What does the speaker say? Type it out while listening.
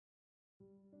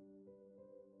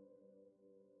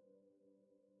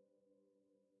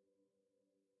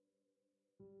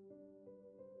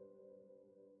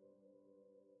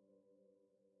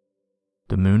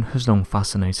has long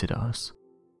fascinated us,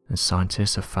 and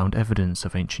scientists have found evidence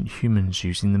of ancient humans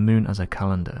using the moon as a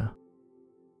calendar.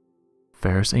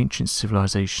 Various ancient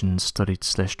civilizations studied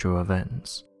celestial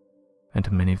events,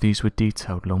 and many of these were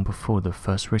detailed long before the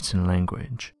first written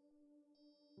language.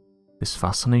 This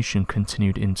fascination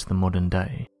continued into the modern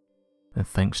day, and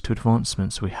thanks to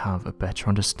advancements we have a better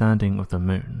understanding of the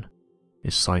moon,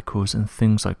 its cycles and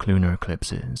things like lunar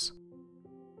eclipses.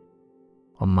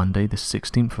 On Monday the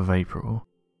 16th of April,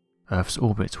 Earth's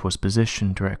orbit was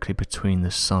positioned directly between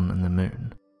the Sun and the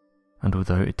Moon, and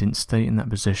although it didn't stay in that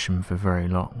position for very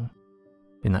long,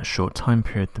 in that short time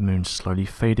period the Moon slowly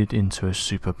faded into a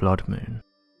super blood moon.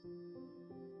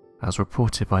 As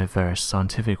reported by various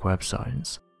scientific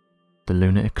websites, the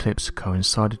lunar eclipse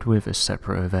coincided with a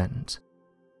separate event,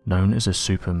 known as a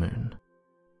supermoon.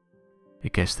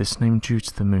 It gets this name due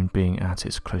to the Moon being at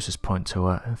its closest point to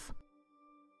Earth.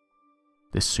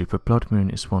 This super blood moon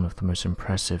is one of the most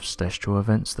impressive celestial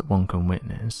events that one can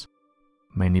witness,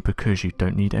 mainly because you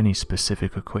don't need any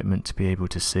specific equipment to be able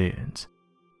to see it.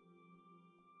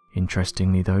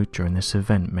 Interestingly though, during this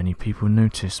event many people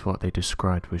noticed what they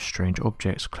described as strange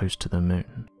objects close to the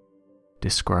moon,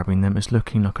 describing them as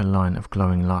looking like a line of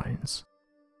glowing lines.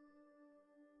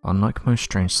 Unlike most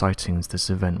strange sightings, this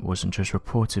event wasn't just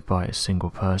reported by a single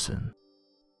person.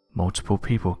 Multiple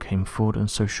people came forward on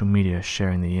social media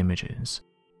sharing the images,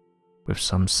 with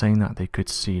some saying that they could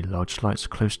see large lights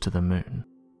close to the moon,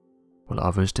 while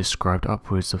others described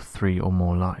upwards of 3 or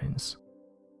more lines.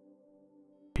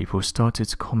 People started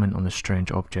to comment on the strange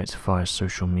objects via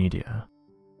social media,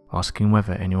 asking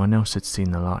whether anyone else had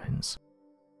seen the lines.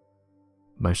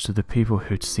 Most of the people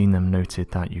who'd seen them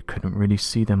noted that you couldn't really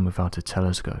see them without a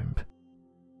telescope,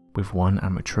 with one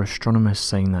amateur astronomer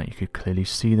saying that you could clearly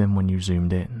see them when you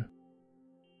zoomed in.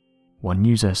 One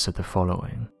user said the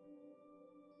following: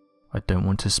 "I don't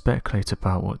want to speculate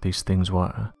about what these things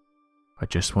were, I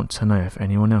just want to know if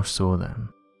anyone else saw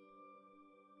them.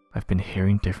 I've been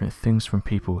hearing different things from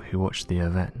people who watched the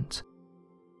event,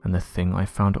 and the thing I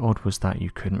found odd was that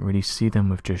you couldn't really see them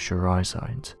with just your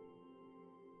eyesight.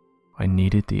 I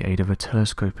needed the aid of a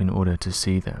telescope in order to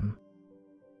see them.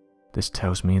 This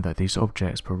tells me that these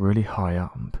objects were really high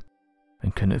up,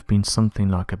 and couldn't have been something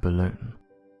like a balloon.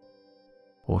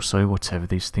 Also, whatever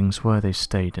these things were, they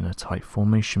stayed in a tight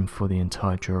formation for the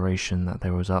entire duration that they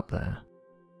was up there,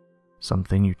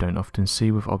 something you don't often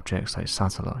see with objects like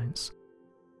satellites,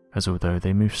 as although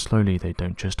they move slowly they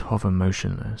don't just hover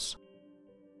motionless.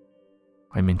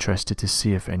 I'm interested to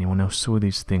see if anyone else saw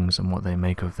these things and what they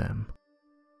make of them."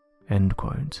 End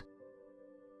quote.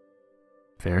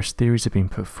 Various theories have been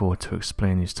put forward to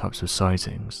explain these types of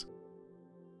sightings.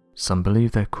 Some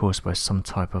believe they're caused by some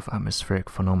type of atmospheric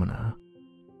phenomena,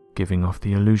 giving off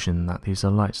the illusion that these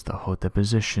are lights that hold their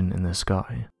position in the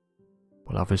sky,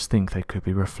 while others think they could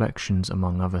be reflections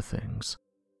among other things.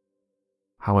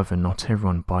 However, not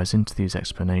everyone buys into these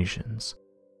explanations,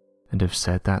 and have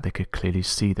said that they could clearly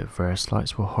see that various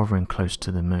lights were hovering close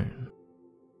to the moon.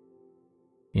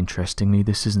 Interestingly,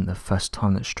 this isn't the first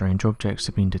time that strange objects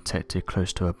have been detected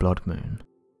close to a blood moon,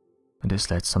 and it's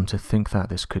led some to think that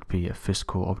this could be a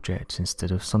physical object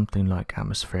instead of something like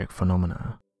atmospheric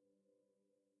phenomena.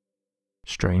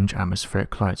 Strange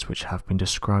atmospheric lights which have been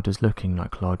described as looking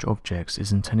like large objects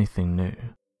isn't anything new.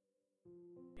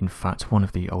 In fact, one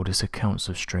of the oldest accounts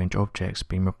of strange objects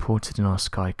being reported in our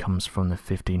sky comes from the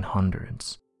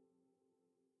 1500s.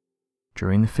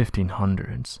 During the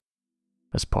 1500s,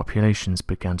 as populations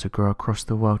began to grow across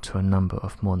the world to a number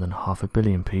of more than 500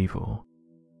 million people,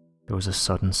 there was a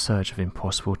sudden surge of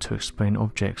impossible to explain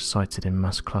objects sighted in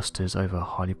mass clusters over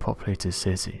highly populated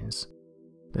cities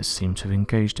that seemed to have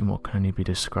engaged in what can only be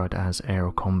described as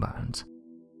aerial combat.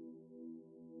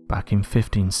 Back in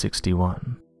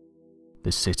 1561,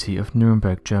 the city of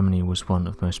Nuremberg, Germany was one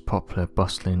of the most popular,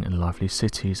 bustling and lively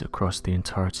cities across the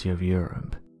entirety of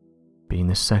Europe, being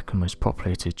the second most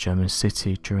populated German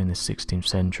city during the 16th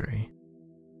century.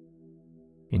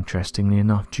 Interestingly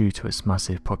enough, due to its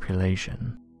massive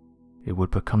population, it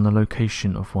would become the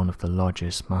location of one of the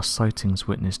largest mass sightings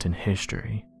witnessed in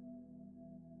history.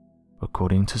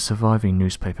 According to surviving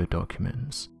newspaper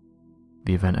documents,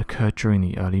 the event occurred during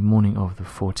the early morning of the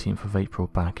 14th of April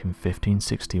back in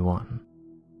 1561,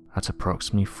 at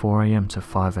approximately 4 AM to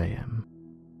 5 AM.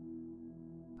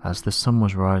 As the sun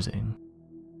was rising,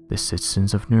 the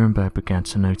citizens of Nuremberg began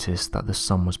to notice that the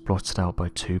sun was blotted out by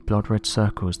 2 blood-red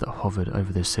circles that hovered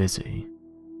over the city.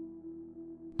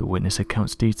 The witness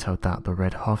accounts detailed that the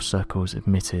red half-circles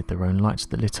emitted their own lights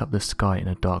that lit up the sky in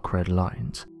a dark red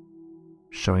light,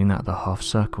 showing that the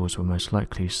half-circles were most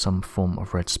likely some form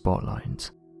of red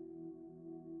spotlight.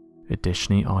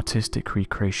 Additionally, artistic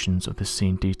recreations of the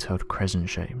scene detailed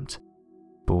crescent-shaped,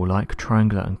 ball-like,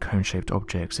 triangular and cone-shaped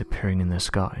objects appearing in the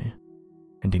sky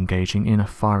and engaging in a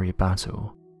fiery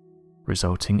battle,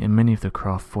 resulting in many of the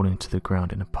craft falling to the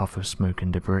ground in a puff of smoke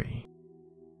and debris.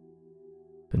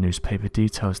 The newspaper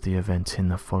details the event in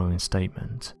the following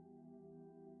statement.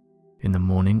 In the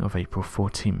morning of April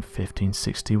 14,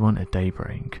 1561 at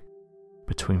daybreak,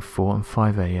 between 4 and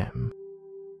 5 a.m,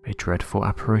 a dreadful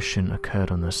apparition occurred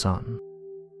on the sun,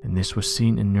 and this was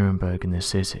seen in Nuremberg in the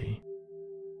city,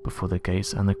 before the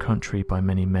gates and the country by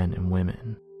many men and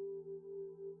women.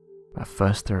 At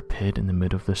first there appeared in the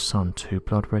middle of the sun 2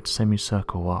 blood-red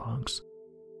semicircle arcs,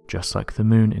 just like the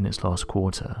moon in its last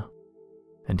quarter,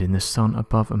 and in the sun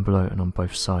above and below and on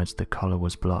both sides the colour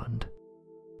was blood.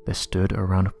 There stood a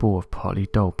round ball of partly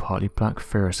dull, partly black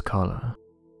ferrous colour.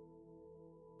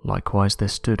 Likewise there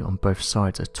stood on both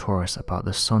sides a torus about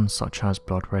the sun, such as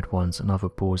blood-red ones and other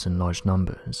balls in large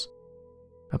numbers,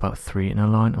 about 3 in a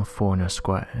line and 4 in a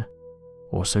square,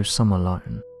 also some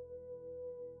alone.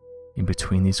 In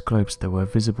between these globes there were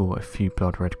visible a few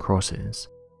blood-red crosses,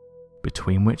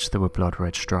 between which there were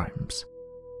blood-red stripes,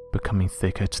 becoming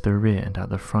thicker to the rear and at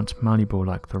the front malleable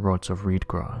like the rods of reed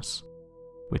grass,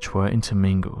 which were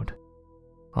intermingled,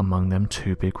 among them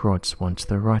 2 big rods, one to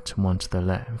the right and one to the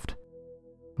left,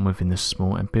 and within the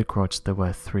small and big rods there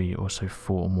were 3, also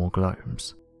 4 or more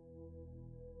globes.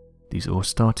 These all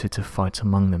started to fight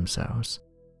among themselves,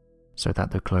 so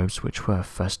that the globes which were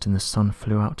first in the sun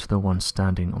flew out to the one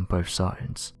standing on both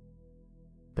sides.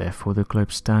 Therefore the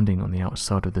globes standing on the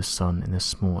outside of the sun in the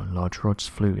small and large rods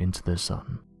flew into the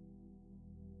sun.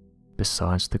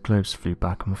 Besides, the globes flew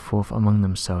back and forth among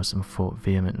themselves and fought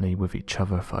vehemently with each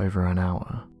other for over an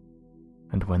hour,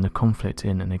 and when the conflict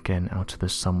in and again out of the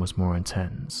sun was more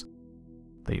intense,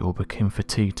 they all became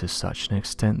fatigued to such an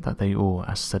extent that they all,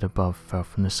 as said above, fell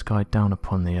from the sky down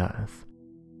upon the earth,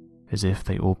 as if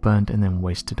they all burned and then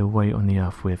wasted away on the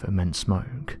earth with immense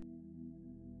smoke.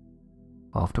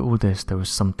 After all this there was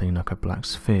something like a black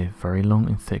sphere, very long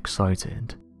and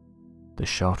thick-sided. The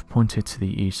shaft pointed to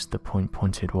the east, the point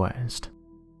pointed west."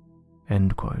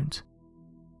 End quote.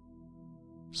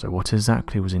 So what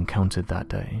exactly was encountered that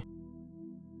day?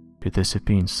 Could this have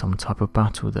been some type of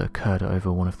battle that occurred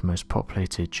over one of the most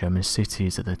populated German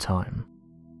cities at the time?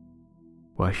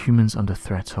 Were humans under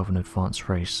threat of an advanced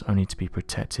race only to be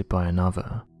protected by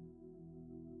another?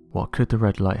 What could the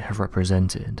red light have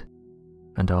represented?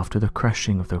 And after the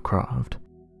crashing of the craft,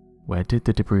 where did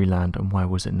the debris land and why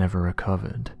was it never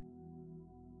recovered?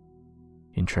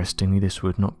 Interestingly, this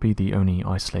would not be the only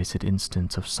isolated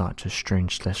instance of such a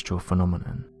strange celestial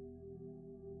phenomenon.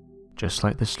 Just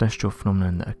like the celestial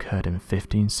phenomenon that occurred in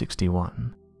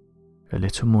 1561, a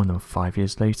little more than 5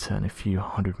 years later and a few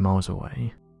hundred miles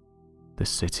away, the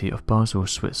city of Basel,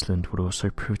 Switzerland would also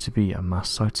prove to be a mass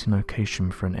sighting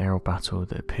location for an aerial battle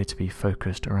that appeared to be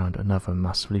focused around another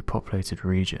massively populated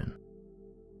region.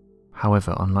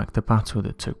 However, unlike the battle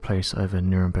that took place over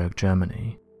Nuremberg,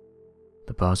 Germany,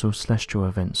 the Basel celestial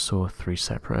event saw 3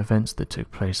 separate events that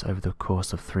took place over the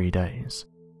course of 3 days,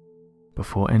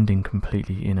 before ending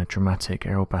completely in a dramatic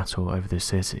aerial battle over the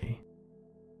city.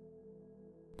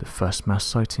 The first mass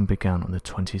sighting began on the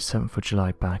 27th of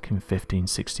July back in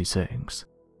 1566,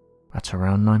 at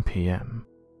around 9 p.m.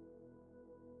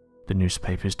 The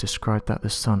newspapers described that the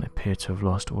sun appeared to have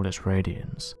lost all its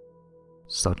radiance,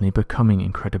 suddenly becoming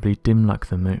incredibly dim like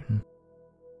the moon.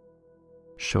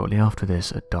 Shortly after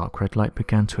this, a dark red light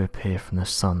began to appear from the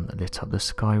sun that lit up the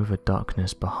sky with a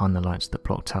darkness behind the lights that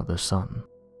blocked out the sun.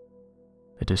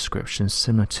 A description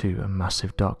similar to a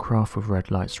massive dark craft with red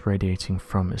lights radiating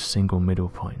from a single middle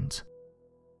point.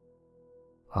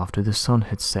 After the sun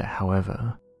had set,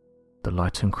 however, the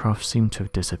light and craft seemed to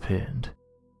have disappeared.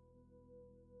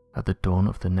 At the dawn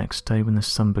of the next day, when the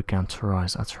sun began to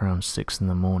rise at around 6 in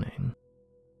the morning,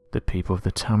 the people of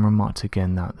the town remarked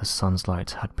again that the sun's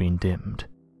light had been dimmed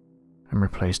and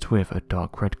replaced with a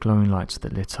dark red glowing light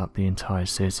that lit up the entire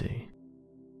city.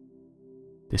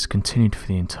 This continued for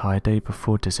the entire day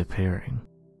before disappearing.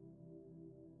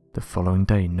 The following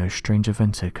day, no strange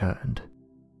event occurred.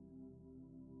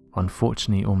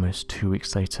 Unfortunately, almost 2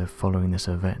 weeks later following this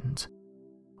event,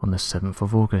 on the 7th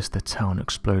of August, the town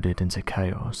exploded into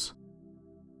chaos,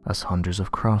 as hundreds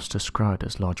of crafts described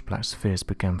as large black spheres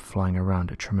began flying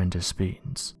around at tremendous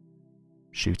speeds,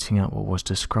 shooting out what was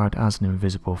described as an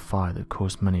invisible fire that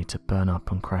caused many to burn up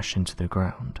and crash into the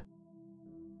ground.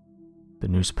 The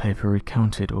newspaper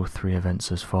recounted all 3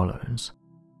 events as follows.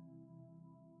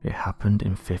 It happened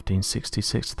in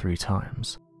 1566 3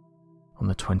 times, on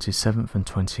the 27th and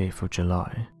 28th of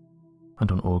July,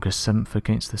 and on August 7th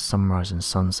against the sunrise and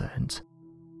sunset,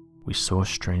 we saw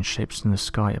strange shapes in the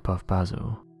sky above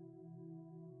Basel.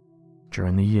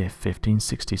 During the year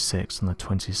 1566 on the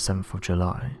 27th of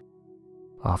July,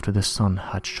 after the sun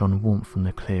had shone warm from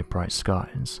the clear bright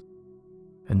skies,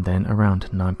 and then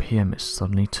around 9 PM it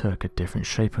suddenly took a different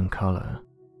shape and colour.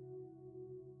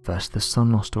 First the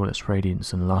sun lost all its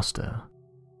radiance and lustre,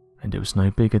 and it was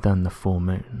no bigger than the full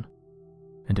moon,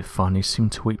 and it finally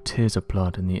seemed to weep tears of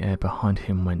blood, and the air behind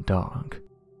him went dark,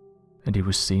 and he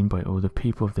was seen by all the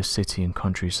people of the city and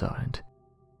countryside,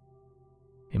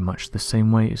 in much the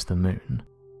same way as the moon,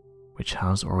 which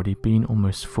has already been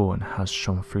almost full and has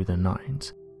shone through the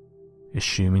night,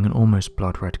 assuming an almost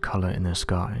blood-red colour in the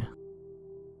sky.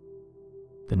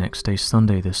 The next day,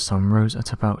 Sunday, the sun rose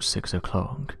at about 6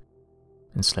 o'clock,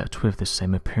 and slept with the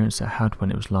same appearance it had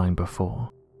when it was lying before.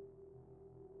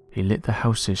 He lit the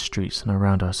houses, streets, and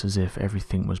around us as if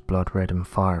everything was blood-red and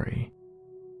fiery.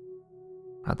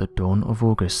 At the dawn of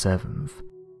August 7th,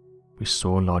 we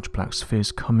saw large black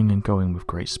spheres coming and going with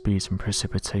great speeds and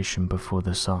precipitation before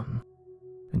the sun,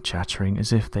 and chattering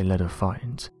as if they led a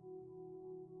fight.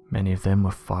 Many of them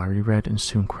were fiery red and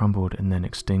soon crumbled and then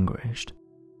extinguished."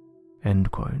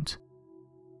 End quote.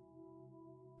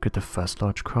 Could the first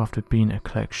large craft have been a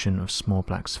collection of small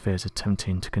black spheres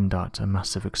attempting to conduct a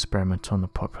massive experiment on the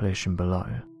population below,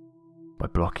 by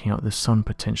blocking out the sun,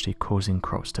 potentially causing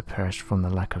crops to perish from the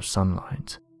lack of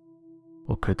sunlight?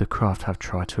 Or could the craft have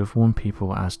tried to have warned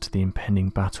people as to the impending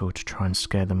battle to try and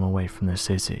scare them away from the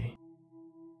city,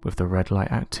 with the red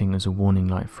light acting as a warning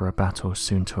light for a battle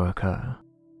soon to occur?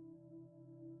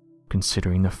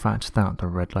 Considering the fact that the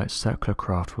red light circular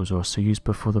craft was also used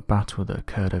before the battle that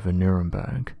occurred over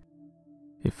Nuremberg,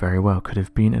 it very well could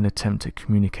have been an attempt at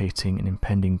communicating an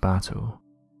impending battle.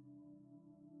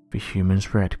 The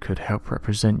humans red could help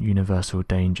represent universal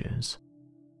dangers,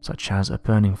 such as a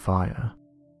burning fire,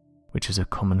 which is a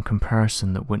common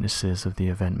comparison that witnesses of the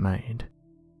event made,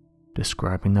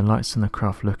 describing the lights in the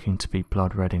craft looking to be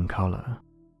blood red in colour.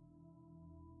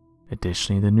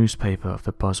 Additionally, the newspaper of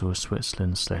the Basel,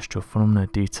 Switzerland Celestial Phenomena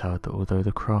detailed that although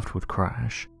the craft would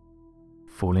crash,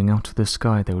 falling out of the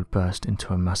sky they would burst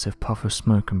into a massive puff of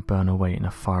smoke and burn away in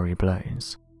a fiery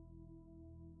blaze.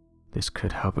 This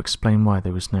could help explain why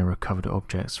there was no recovered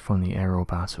objects from the aerial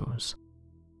battles,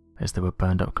 as they were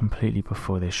burned up completely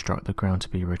before they struck the ground to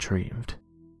be retrieved.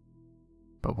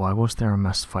 But why was there a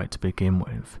mass fight to begin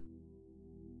with?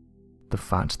 The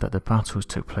fact that the battles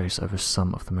took place over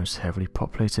some of the most heavily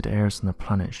populated areas on the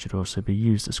planet should also be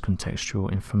used as contextual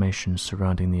information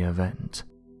surrounding the event.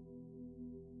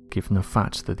 Given the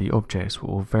fact that the objects were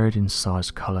all varied in size,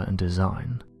 colour and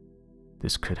design,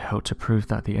 this could help to prove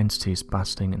that the entities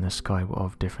battling in the sky were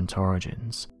of different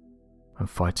origins, and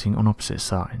fighting on opposite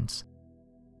sides.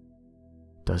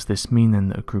 Does this mean then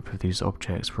that a group of these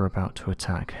objects were about to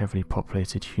attack heavily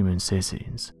populated human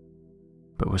cities,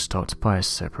 but was stopped by a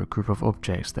separate group of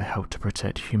objects that helped to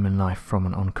protect human life from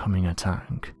an oncoming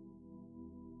attack?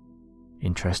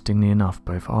 Interestingly enough,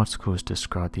 both articles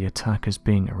described the attack as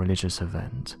being a religious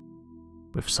event,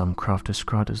 with some craft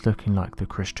described as looking like the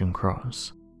Christian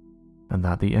cross, and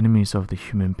that the enemies of the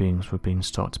human beings were being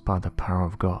stopped by the power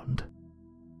of God.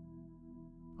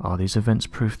 Are these events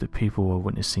proof that people were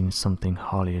witnessing something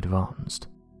highly advanced,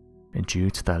 and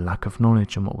due to their lack of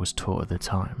knowledge on what was taught at the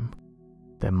time,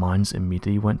 their minds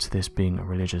immediately went to this being a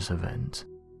religious event?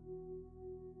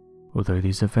 Although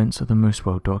these events are the most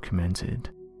well documented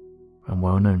and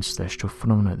well known celestial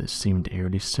phenomena that seemed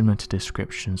eerily similar to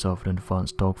descriptions of an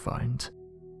advanced dogfight,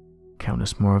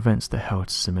 countless more events that held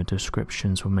similar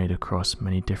descriptions were made across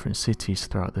many different cities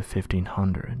throughout the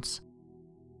 1500s.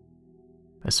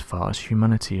 As far as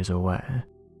humanity is aware,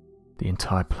 the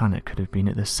entire planet could have been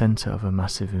at the centre of a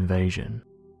massive invasion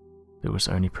that was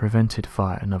only prevented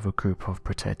via another group of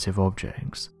protective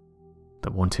objects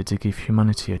that wanted to give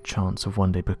humanity a chance of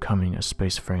one day becoming a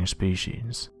spacefaring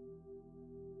species.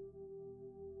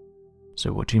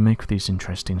 So what do you make of these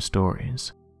interesting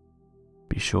stories?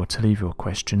 Be sure to leave your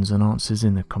questions and answers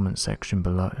in the comment section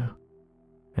below,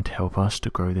 and help us to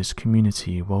grow this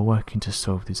community while working to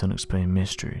solve these unexplained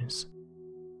mysteries.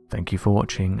 Thank you for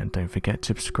watching, and don't forget to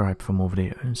subscribe for more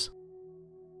videos.